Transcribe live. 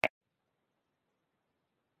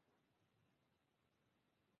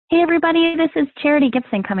Hey everybody, this is Charity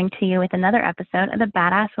Gibson coming to you with another episode of the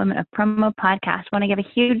Badass Women of Promo podcast. Want to give a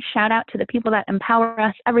huge shout out to the people that empower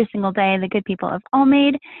us every single day, the good people of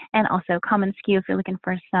Allmade, and also commonsku if you're looking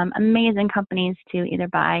for some amazing companies to either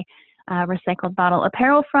buy recycled bottle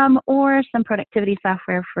apparel from or some productivity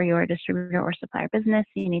software for your distributor or supplier business.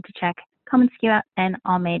 You need to check commonsku out and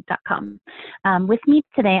allmade.com. With me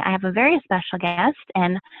today, I have a very special guest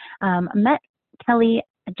and met Kelly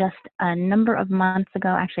just a number of months ago.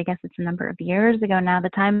 Actually, I guess it's a number of years ago now.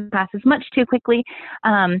 The time passes much too quickly.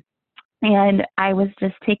 And I was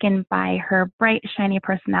just taken by her bright, shiny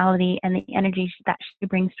personality and the energy that she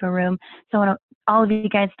brings to a room. So I want all of you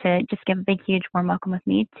guys to just give a big, huge warm welcome with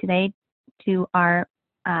me today to our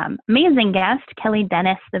amazing guest, Kelly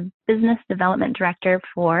Dennis, the Business Development Director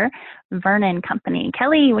for Vernon Company.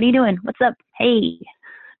 Kelly, what are you doing? What's up? Hey.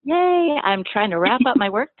 Yay. I'm trying to wrap up my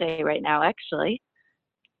workday right now, actually.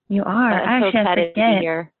 You are. I'm so excited to be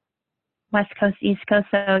here. West Coast, East Coast.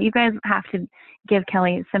 So you guys have to give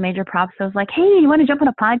Kelly some major props. So I was like, hey, you want to jump on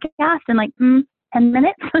a podcast in like 10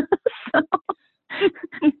 minutes? So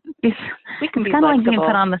we can be kind of like being flexible.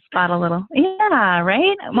 put on the spot a little. Yeah,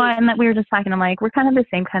 right? Well, and that we were just talking, I'm like, we're kind of the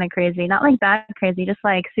same kind of crazy. Not like that crazy, just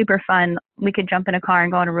like super fun. We could jump in a car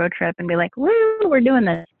and go on a road trip and be like, woo, we're doing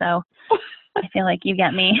this. So I feel like you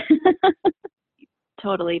get me.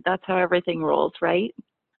 Totally. That's how everything rolls, right?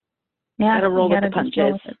 Yeah, gotta roll you with the gotta just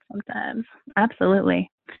roll punches. with it sometimes.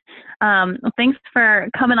 Absolutely. Well, thanks for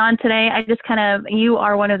coming on today. I just you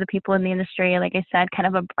are one of the people in the industry, like I said, kind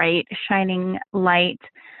of a bright, shining light,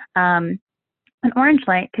 an orange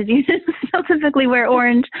light, because you still typically wear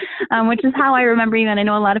orange, which is how I remember you. And I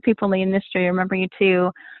know a lot of people in the industry remember you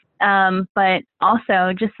too. But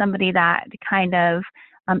also just somebody that kind of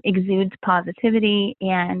exudes positivity,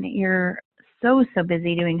 and you're so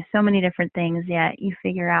busy doing so many different things, yet you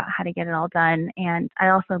figure out how to get it all done. And I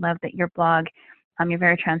also love that your blog, you're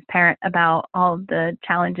very transparent about all of the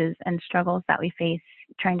challenges and struggles that we face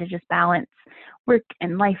trying to just balance work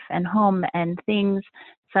and life and home and things.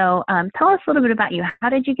 So tell us a little bit about you. How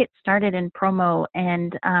did you get started in promo?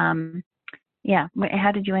 And how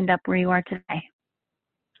did you end up where you are today?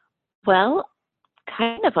 Well,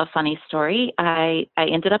 kind of a funny story. I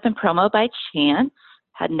ended up in promo by chance.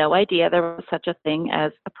 Had no idea there was such a thing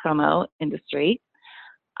as a promo industry.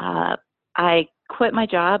 I quit my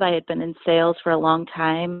job. I had been in sales for a long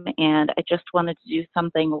time, and I just wanted to do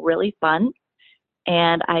something really fun.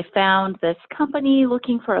 And I found this company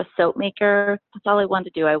looking for a soap maker. That's all I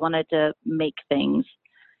wanted to do. I wanted to make things.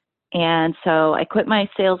 And so I quit my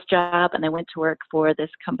sales job, and I went to work for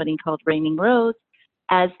this company called Raining Rose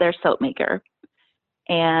as their soap maker,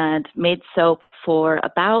 and made soap for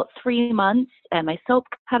about 3 months, and my soap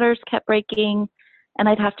cutters kept breaking, and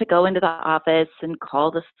I'd have to go into the office and call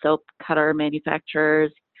the soap cutter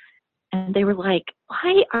manufacturers, and they were like,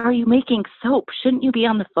 why are you making soap? Shouldn't you be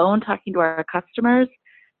on the phone talking to our customers?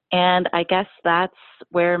 And I guess that's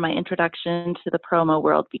where my introduction to the promo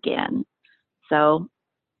world began. So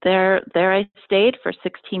there I stayed for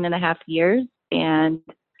 16 and a half years, and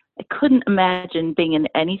I couldn't imagine being in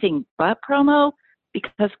anything but promo,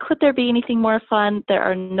 because could there be anything more fun? There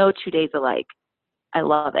are no 2 days alike. I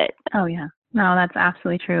love it. Oh, yeah. No, that's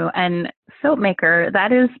absolutely true. And soap maker,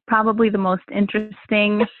 that is probably the most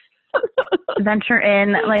interesting venture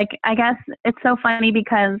in. Like, I guess it's so funny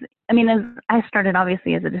because, as I started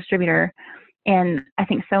obviously as a distributor, and I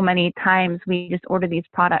think so many times we just order these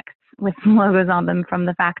products with logos on them from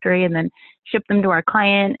the factory and then ship them to our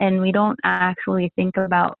client, and we don't actually think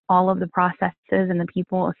about all of the processes and the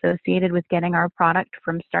people associated with getting our product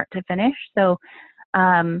from start to finish. So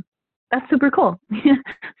that's super cool.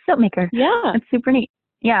 Soap maker. Yeah. It's super neat.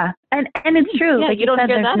 Yeah. And it's true. Yeah, like you don't said,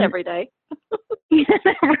 hear that every day.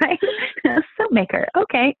 Right. Soap maker.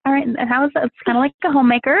 Okay. All right. And how is that? It's kind of like a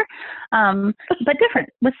homemaker, but different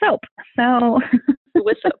with soap. So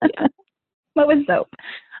With soap, yeah. But with soap.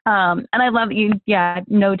 And I love you. Yeah.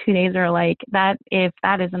 No 2 days are like that. If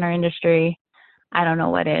that isn't our industry, I don't know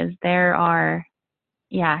what is. There are,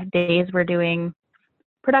 days we're doing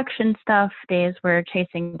production stuff, days we're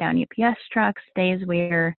chasing down UPS trucks, days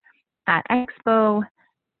we're at Expo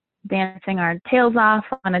dancing our tails off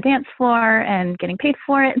on a dance floor and getting paid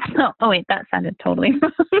for it. So, oh wait, that sounded totally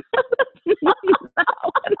wrong. That's not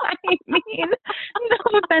what I mean.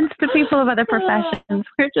 No offense to people of other professions.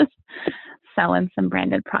 We're just selling some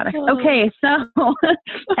branded products. Okay, so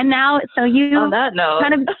and now, so you on that note,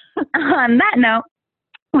 on that note,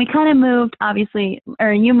 we kind of moved, obviously,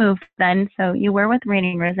 or you moved then. So you were with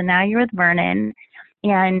Raining Rose, and now you're with Vernon.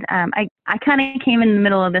 And I kind of came in the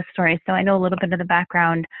middle of this story, so I know a little bit of the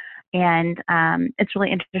background. And it's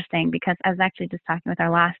really interesting because I was actually just talking with our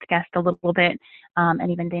last guest a little bit,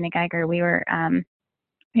 and even Dana Geiger. We were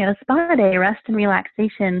we had a spa day, rest and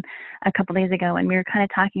relaxation, a couple days ago, and we were kind of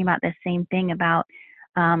talking about the same thing about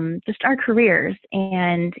just our careers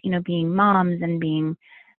and, being moms and being,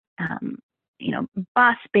 um,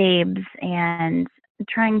 boss babes and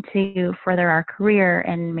trying to further our career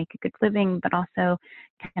and make a good living, but also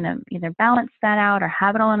kind of either balance that out or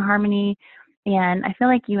have it all in harmony. And I feel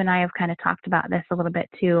like you and I have kind of talked about this a little bit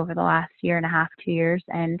too over the last year and a half, 2 years.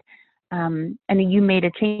 And you made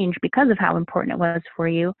a change because of how important it was for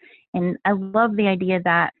you. And I love the idea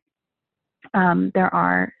that there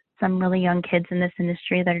are some really young kids in this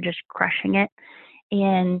industry that are just crushing it.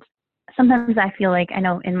 And sometimes I feel like, I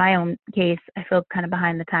know in my own case, I feel kind of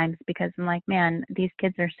behind the times because I'm like, man, these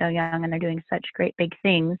kids are so young and they're doing such great big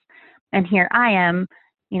things. And here I am,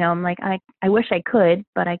 I'm like, I wish I could,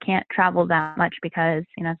 but I can't travel that much because,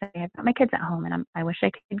 I've got my kids at home and I wish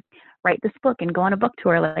I could write this book and go on a book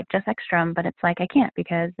tour like Jess Ekstrom, but it's like I can't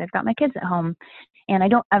because I've got my kids at home. And I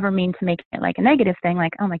don't ever mean to make it like a negative thing,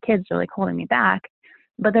 like, oh, my kids are like holding me back.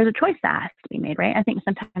 But there's a choice that has to be made, right? I think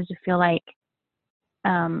sometimes you feel like,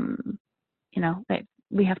 that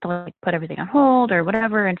we have to like put everything on hold or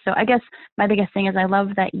whatever. And so I guess my biggest thing is I love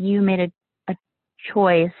that you made a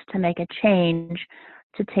choice to make a change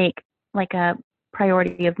to take like a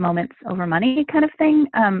priority of moments over money kind of thing.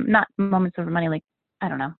 Not moments over money, like, I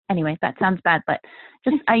don't know. Anyway, that sounds bad, but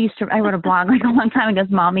just I wrote a blog like a long time ago,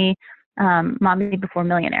 Mommy Before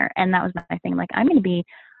Millionaire. And that was my thing. Like, I'm going to be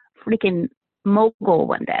freaking mogul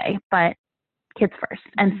one day, but kids first.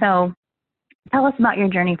 And so tell us about your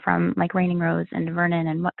journey from like Raining Rose and Vernon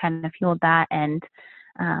and what kind of fueled that and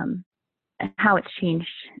how it's changed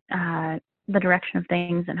the direction of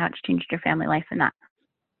things and how it's changed your family life and that.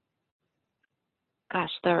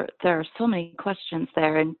 Gosh, there are so many questions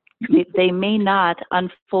there, and they may not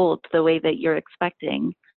unfold the way that you're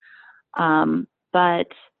expecting. But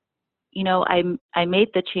I made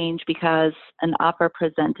the change because an offer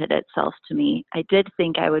presented itself to me. I did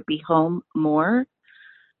think I would be home more.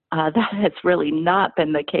 That has really not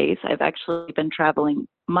been the case. I've actually been traveling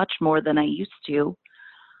much more than I used to.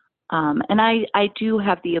 And I do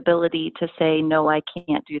have the ability to say, no, I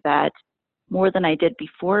can't do that more than I did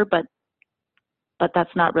before, but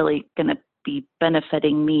that's not really going to be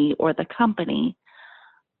benefiting me or the company.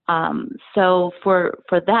 So for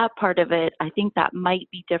that part of it, I think that might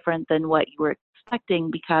be different than what you were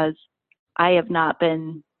expecting because I have not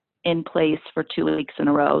been in place for 2 weeks in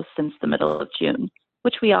a row since the middle of June,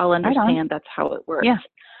 which we all understand that's how it works. Yeah.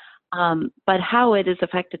 But how it has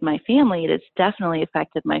affected my family, it has definitely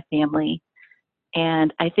affected my family.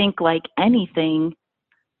 And I think like anything,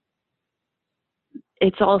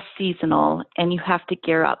 it's all seasonal and you have to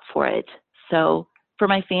gear up for it. So for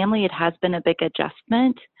my family, it has been a big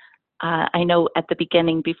adjustment. I know at the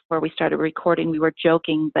beginning, before we started recording, we were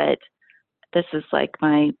joking that this is like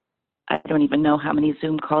I don't even know how many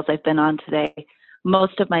Zoom calls I've been on today.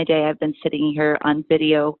 Most of my day, I've been sitting here on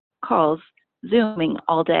video calls, Zooming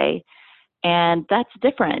all day. And that's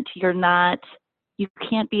different. You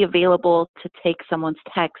can't be available to take someone's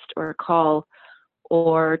text or call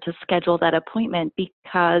or to schedule that appointment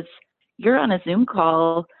because you're on a Zoom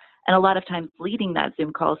call and a lot of times leading that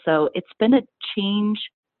Zoom call. So it's been a change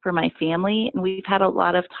for my family, and we've had a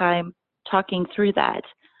lot of time talking through that.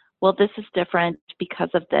 Well, this is different because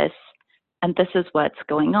of this, and this is what's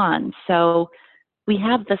going on. So we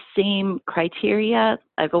have the same criteria.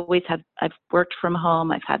 I've worked from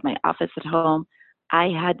home. I've had my office at home. I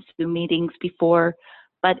had Zoom meetings before,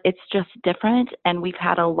 but it's just different. And we've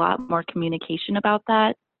had a lot more communication about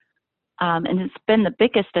that. And it's been the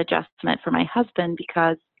biggest adjustment for my husband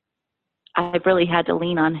because I've really had to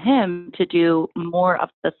lean on him to do more of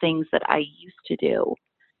the things that I used to do.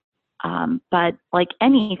 But like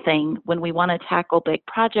anything, when we want to tackle big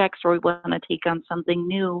projects or we want to take on something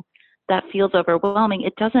new that feels overwhelming,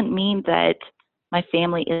 it doesn't mean that my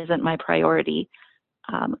family isn't my priority.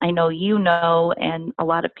 I know and a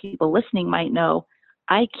lot of people listening might know,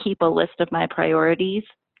 I keep a list of my priorities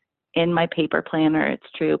in my paper planner.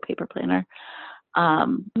 It's true, paper planner,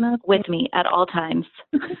 with me at all times.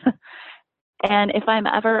 And if I'm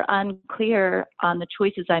ever unclear on the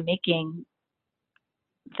choices I'm making,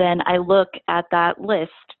 then I look at that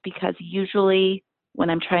list because usually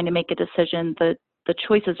when I'm trying to make a decision, the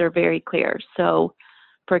choices are very clear. So,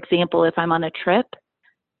 for example, if I'm on a trip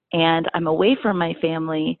and I'm away from my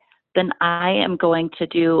family, then I am going to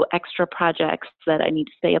do extra projects that I need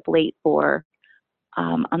to stay up late for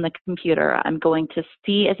on the computer. I'm going to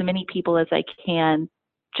see as many people as I can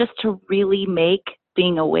just to really make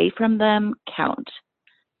being away from them count.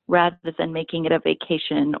 rather than making it a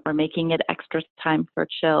vacation or making it extra time for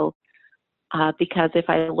chill. Because if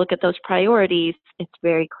I look at those priorities, it's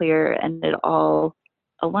very clear and it all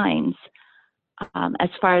aligns. As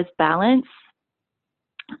far as balance,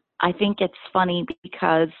 I think it's funny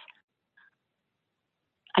because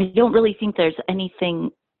I don't really think there's anything,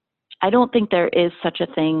 I don't think there is such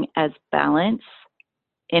a thing as balance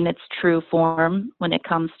in its true form when it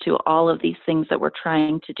comes to all of these things that we're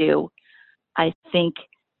trying to do. I think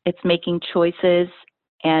it's making choices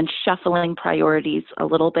and shuffling priorities a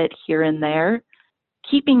little bit here and there,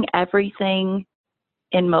 keeping everything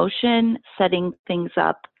in motion, setting things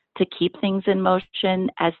up to keep things in motion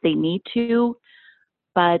as they need to.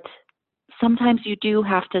 But sometimes you do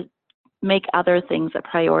have to make other things a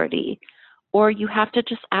priority, or you have to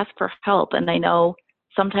just ask for help. And I know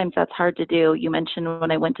sometimes that's hard to do. You mentioned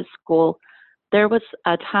when I went to school, there was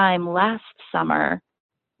a time last summer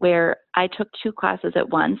where I took 2 classes at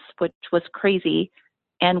once, which was crazy.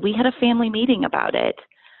 And we had a family meeting about it.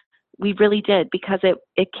 We really did, because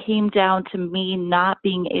it came down to me not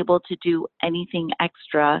being able to do anything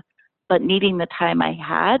extra, but needing the time I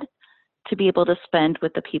had to be able to spend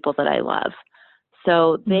with the people that I love.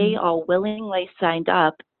 So they all willingly signed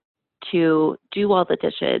up to do all the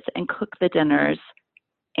dishes and cook the dinners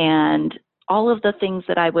and all of the things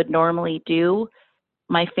that I would normally do.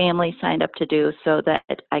 My family signed up to do so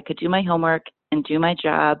that I could do my homework and do my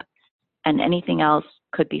job, and anything else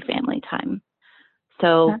could be family time.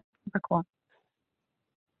 So that's super cool.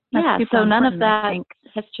 That's yeah, super so none of important,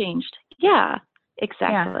 that has changed. Yeah,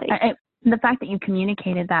 exactly. Yeah. The fact that you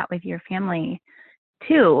communicated that with your family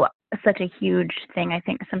too is such a huge thing. I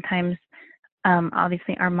think sometimes,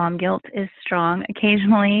 obviously, our mom guilt is strong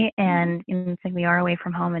occasionally, and it's like we are away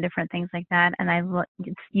from home and different things like that. And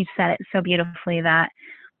you said it so beautifully that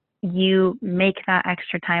you make that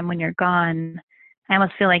extra time when you're gone. I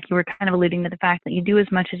almost feel like you were kind of alluding to the fact that you do as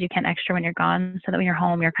much as you can extra when you're gone, so that when you're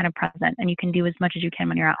home, you're kind of present, and you can do as much as you can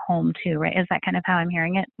when you're at home too, right? Is that kind of how I'm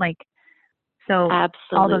hearing it? Like, so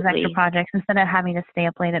all those extra Absolutely. projects, instead of having to stay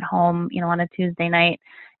up late at home, on a Tuesday night,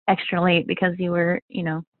 extra late because you were,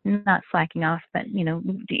 not slacking off, but,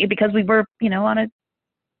 because we were, on a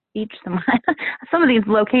beach somewhere. Some of these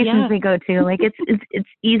locations Yeah. we go to, like it's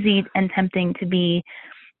easy and tempting to be,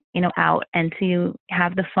 out and to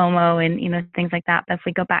have the FOMO and, things like that. But if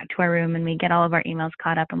we go back to our room and we get all of our emails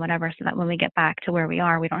caught up and whatever, so that when we get back to where we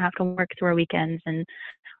are, we don't have to work through our weekends, and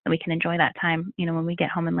we can enjoy that time, when we get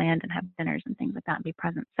home and land and have dinners and things like that and be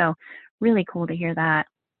present. So really cool to hear that.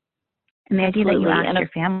 And the idea that you Absolutely. asked your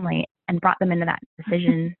family and brought them into that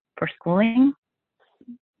decision for schooling,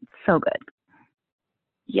 so good.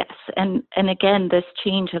 Yes. And again, this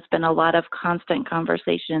change has been a lot of constant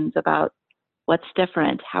conversations about what's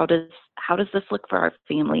different. How does this look for our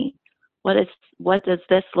family? What does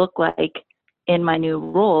this look like in my new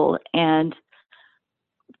role? And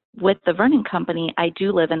with the Vernon Company, I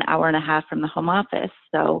do live an hour and a half from the home office.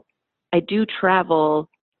 So I do travel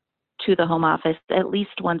to the home office at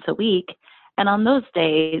least once a week. And on those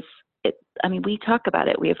days, we talk about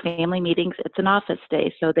it. We have family meetings. It's an office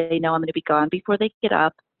day, so they know I'm going to be gone before they get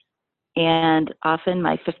up. And often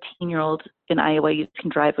my 15-year-old in Iowa, you can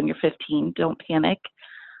drive when you're 15, don't panic.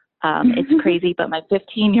 It's crazy, but my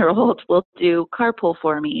 15-year-old will do carpool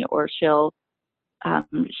for me, or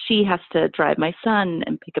she has to drive my son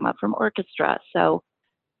and pick him up from orchestra. So,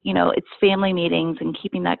 it's family meetings and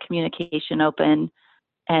keeping that communication open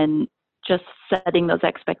and just setting those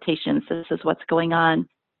expectations. This is what's going on,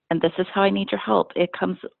 and this is how I need your help. It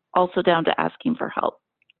comes also down to asking for help.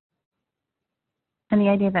 And the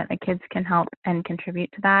idea that the kids can help and contribute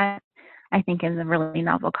to that, I think, is a really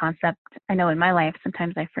novel concept. I know in my life,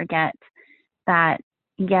 sometimes I forget that,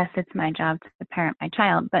 yes, it's my job to parent my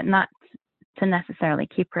child, but not to necessarily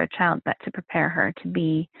keep her a child, but to prepare her to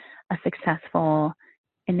be a successful,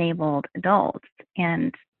 enabled adult.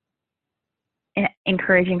 And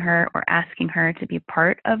encouraging her or asking her to be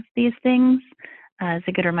part of these things is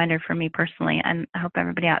a good reminder for me personally. And I hope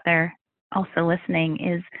everybody out there also listening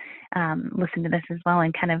is listening to this as well,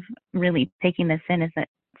 and kind of really taking this in, is that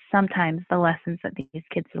sometimes the lessons that these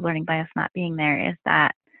kids are learning by us not being there is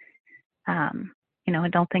that,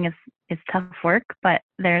 adulting is tough work, but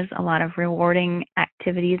there's a lot of rewarding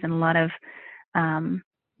activities and a lot of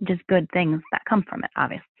just good things that come from it.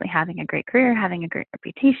 Obviously, having a great career, having a great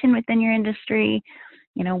reputation within your industry,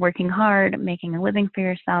 working hard, making a living for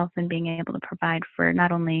yourself, and being able to provide for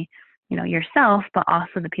not only, yourself, but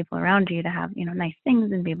also the people around you to have, nice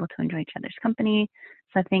things and be able to enjoy each other's company.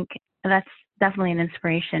 So I think that's definitely an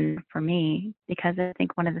inspiration for me, because I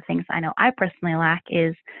think one of the things I know I personally lack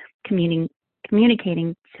is communicating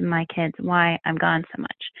communicating to my kids why I'm gone so much.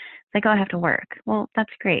 It's like, oh, I have to work. Well, that's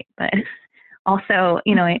great, but also,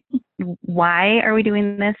 why are we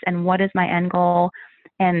doing this, and what is my end goal?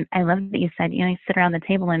 And I love that you said, you sit around the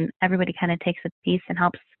table and everybody kind of takes a piece and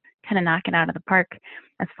helps kind of knock it out of the park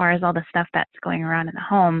as far as all the stuff that's going around in the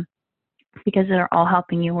home, because they're all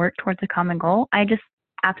helping you work towards a common goal. I just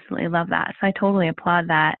absolutely love that. So I totally applaud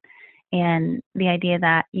that. And the idea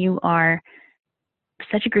that you are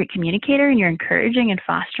such a great communicator and you're encouraging and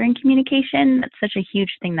fostering communication, that's such a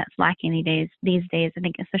huge thing that's lacking these days. I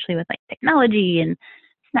think especially with like technology and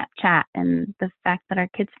Snapchat and the fact that our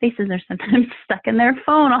kids' faces are sometimes stuck in their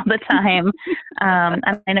phone all the time.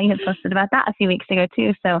 I know you had posted about that a few weeks ago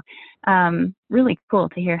too. So really cool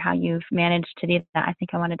to hear how you've managed to do that. I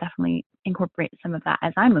think I want to definitely incorporate some of that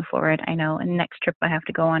as I move forward. I know in the next trip I have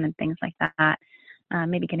to go on and things like that,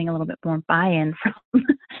 maybe getting a little bit more buy-in from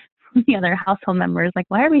the other household members. Like,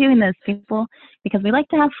 why are we doing this, people? Because we like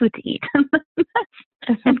to have food to eat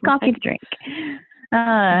and coffee to drink.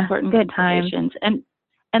 Important good times.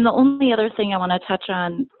 And the only other thing I want to touch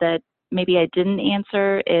on that maybe I didn't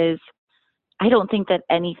answer is I don't think that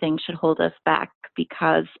anything should hold us back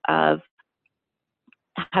because of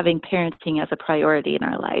having parenting as a priority in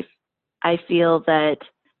our life. I feel that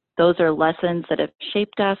those are lessons that have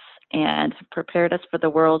shaped us and have prepared us for the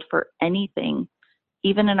world for anything.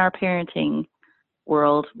 Even in our parenting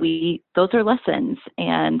world, those are lessons,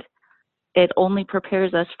 and it only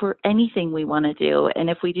prepares us for anything we want to do. And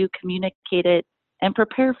if we do communicate it and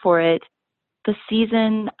prepare for it, the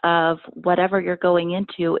season of whatever you're going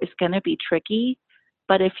into is going to be tricky.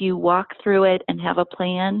 But if you walk through it and have a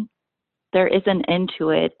plan, there is an end to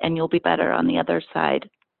it, and you'll be better on the other side.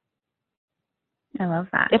 I love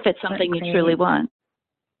that. If it's something you truly want.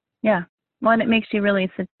 Yeah. Well, and it makes you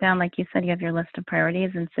really sit down, like you said, you have your list of priorities,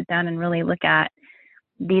 and sit down and really look at,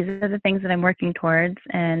 these are the things that I'm working towards,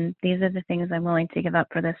 and these are the things I'm willing to give up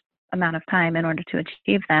for this amount of time in order to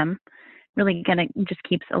achieve them. Really kind of just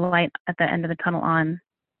keeps a light at the end of the tunnel on,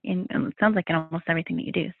 and it sounds like in almost everything that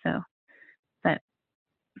you do. So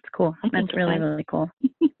it's cool. That's really, really cool.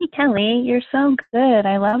 Kelly, you're so good.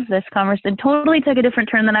 I love this conversation. It totally took a different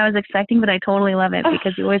turn than I was expecting, but I totally love it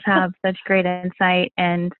because you always have such great insight,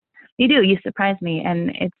 and you surprise me,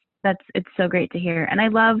 and it's so great to hear. And I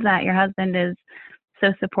love that your husband is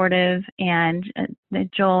so supportive, and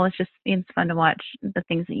Joel, it's fun to watch the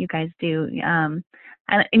things that you guys do.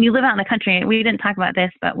 And you live out in the country. We didn't talk about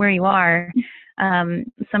this, but where you are,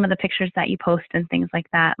 some of the pictures that you post and things like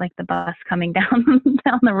that, like the bus coming down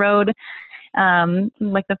the road,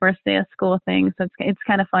 like the first day of school thing. So it's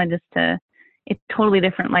kind of fun it's totally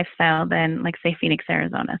different lifestyle than like say Phoenix,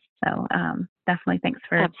 Arizona. So definitely thanks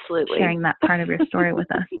for sharing that part of your story with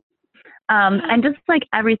us. And just like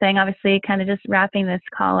everything, obviously kind of just wrapping this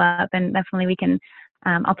call up, and definitely we can,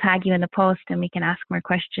 I'll tag you in the post and we can ask more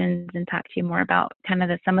questions and talk to you more about kind of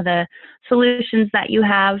some of the solutions that you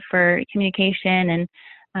have for communication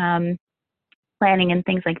and planning and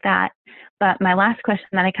things like that. But my last question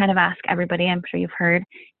that I kind of ask everybody, I'm sure you've heard,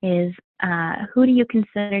 is who do you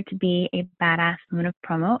consider to be a badass woman of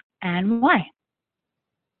promo, and why?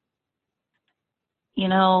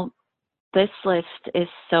 This list is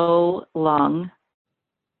so long,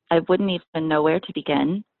 I wouldn't even know where to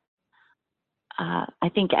begin. I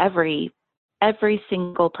think every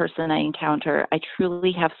single person I encounter, I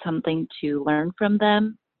truly have something to learn from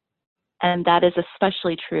them. And that is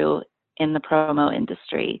especially true in the promo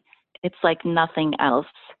industry. It's like nothing else.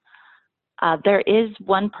 There is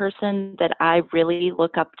one person that I really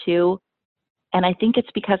look up to, and I think it's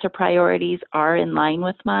because her priorities are in line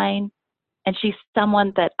with mine. And she's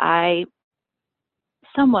someone that I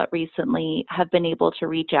somewhat recently have been able to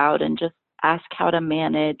reach out and just ask how to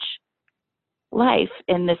manage life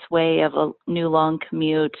in this way of a new long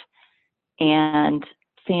commute and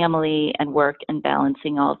family and work and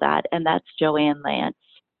balancing all that. And that's Joanne Lance.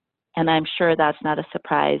 And I'm sure that's not a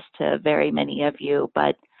surprise to very many of you,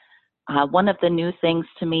 but one of the new things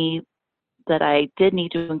to me that I did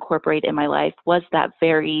need to incorporate in my life was that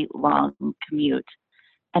very long commute.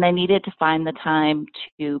 And I needed to find the time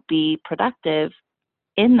to be productive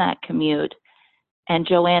in that commute. And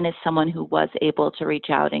Joanne is someone who was able to reach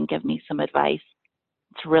out and give me some advice.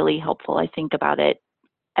 It's really helpful. I think about it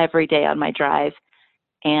every day on my drive,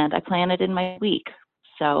 and I plan it in my week.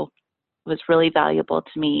 So it was really valuable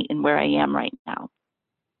to me in where I am right now.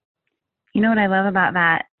 You know what I love about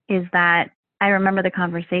that is that I remember the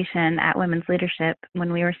conversation at Women's Leadership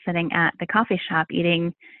when we were sitting at the coffee shop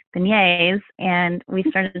eating beignets, and we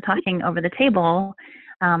started talking over the table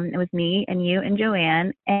It was me and you and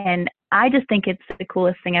Joanne. And I just think it's the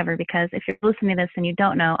coolest thing ever because if you're listening to this and you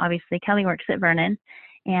don't know, obviously Kelly works at Vernon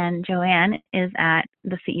and Joanne is at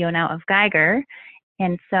the CEO now of Geiger.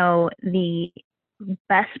 And so the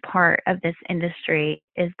best part of this industry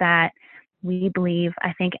is that we believe,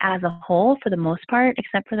 I think, as a whole, for the most part,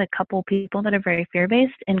 except for the couple people that are very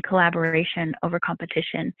fear-based, in collaboration over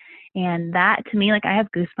competition. And that, to me, like I have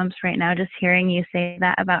goosebumps right now just hearing you say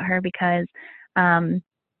that about her because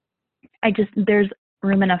there's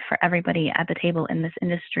room enough for everybody at the table in this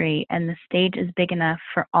industry, and the stage is big enough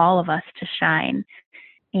for all of us to shine.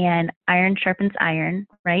 And iron sharpens iron,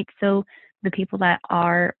 right? So the people that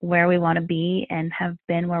are where we want to be and have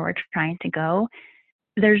been where we're trying to go,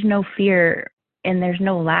 there's no fear and there's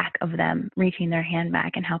no lack of them reaching their hand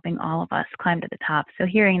back and helping all of us climb to the top. So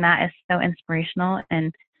hearing that is so inspirational,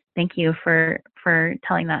 and thank you for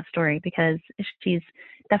telling that story because she's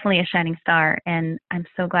definitely a shining star, and I'm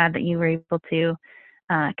so glad that you were able to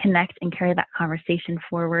connect and carry that conversation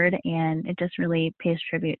forward, and it just really pays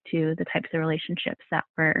tribute to the types of relationships that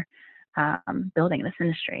we're building in this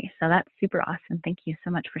industry. So that's super awesome. Thank you so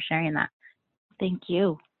much for sharing that. Thank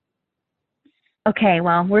you. Okay,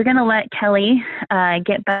 well, we're going to let Kelly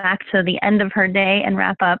get back to the end of her day and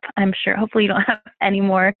wrap up. I'm sure, hopefully you don't have any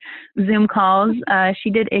more Zoom calls. She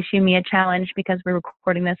did issue me a challenge because we're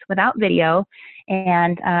recording this without video.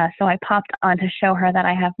 And so I popped on to show her that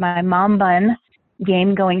I have my mom bun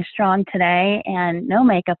game going strong today and no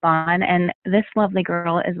makeup on. And this lovely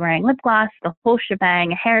girl is wearing lip gloss, the whole shebang,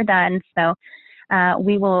 hair done. So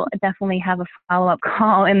we will definitely have a follow-up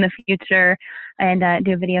call in the future and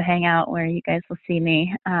do a video hangout where you guys will see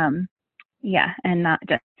me, and not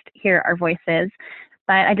just hear our voices.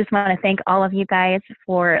 But I just want to thank all of you guys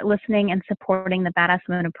for listening and supporting the Badass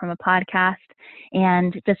Women of Promo podcast.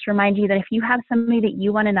 And just remind you that if you have somebody that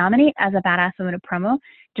you want to nominate as a Badass Women of Promo,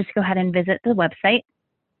 just go ahead and visit the website.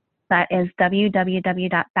 That is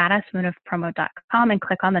www.badasswomenofpromo.com and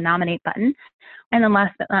click on the nominate button. And then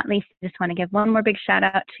last but not least, I just want to give one more big shout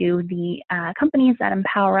out to the companies that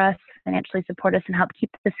empower us, financially support us, and help keep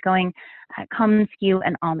this going, commonsku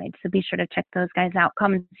and Allmade. So be sure to check those guys out,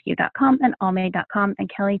 commonsku.com and allmade.com. And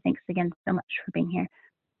Kelly, thanks again so much for being here.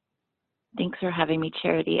 Thanks for having me,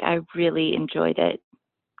 Charity. I really enjoyed it.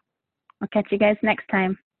 I'll catch you guys next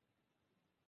time.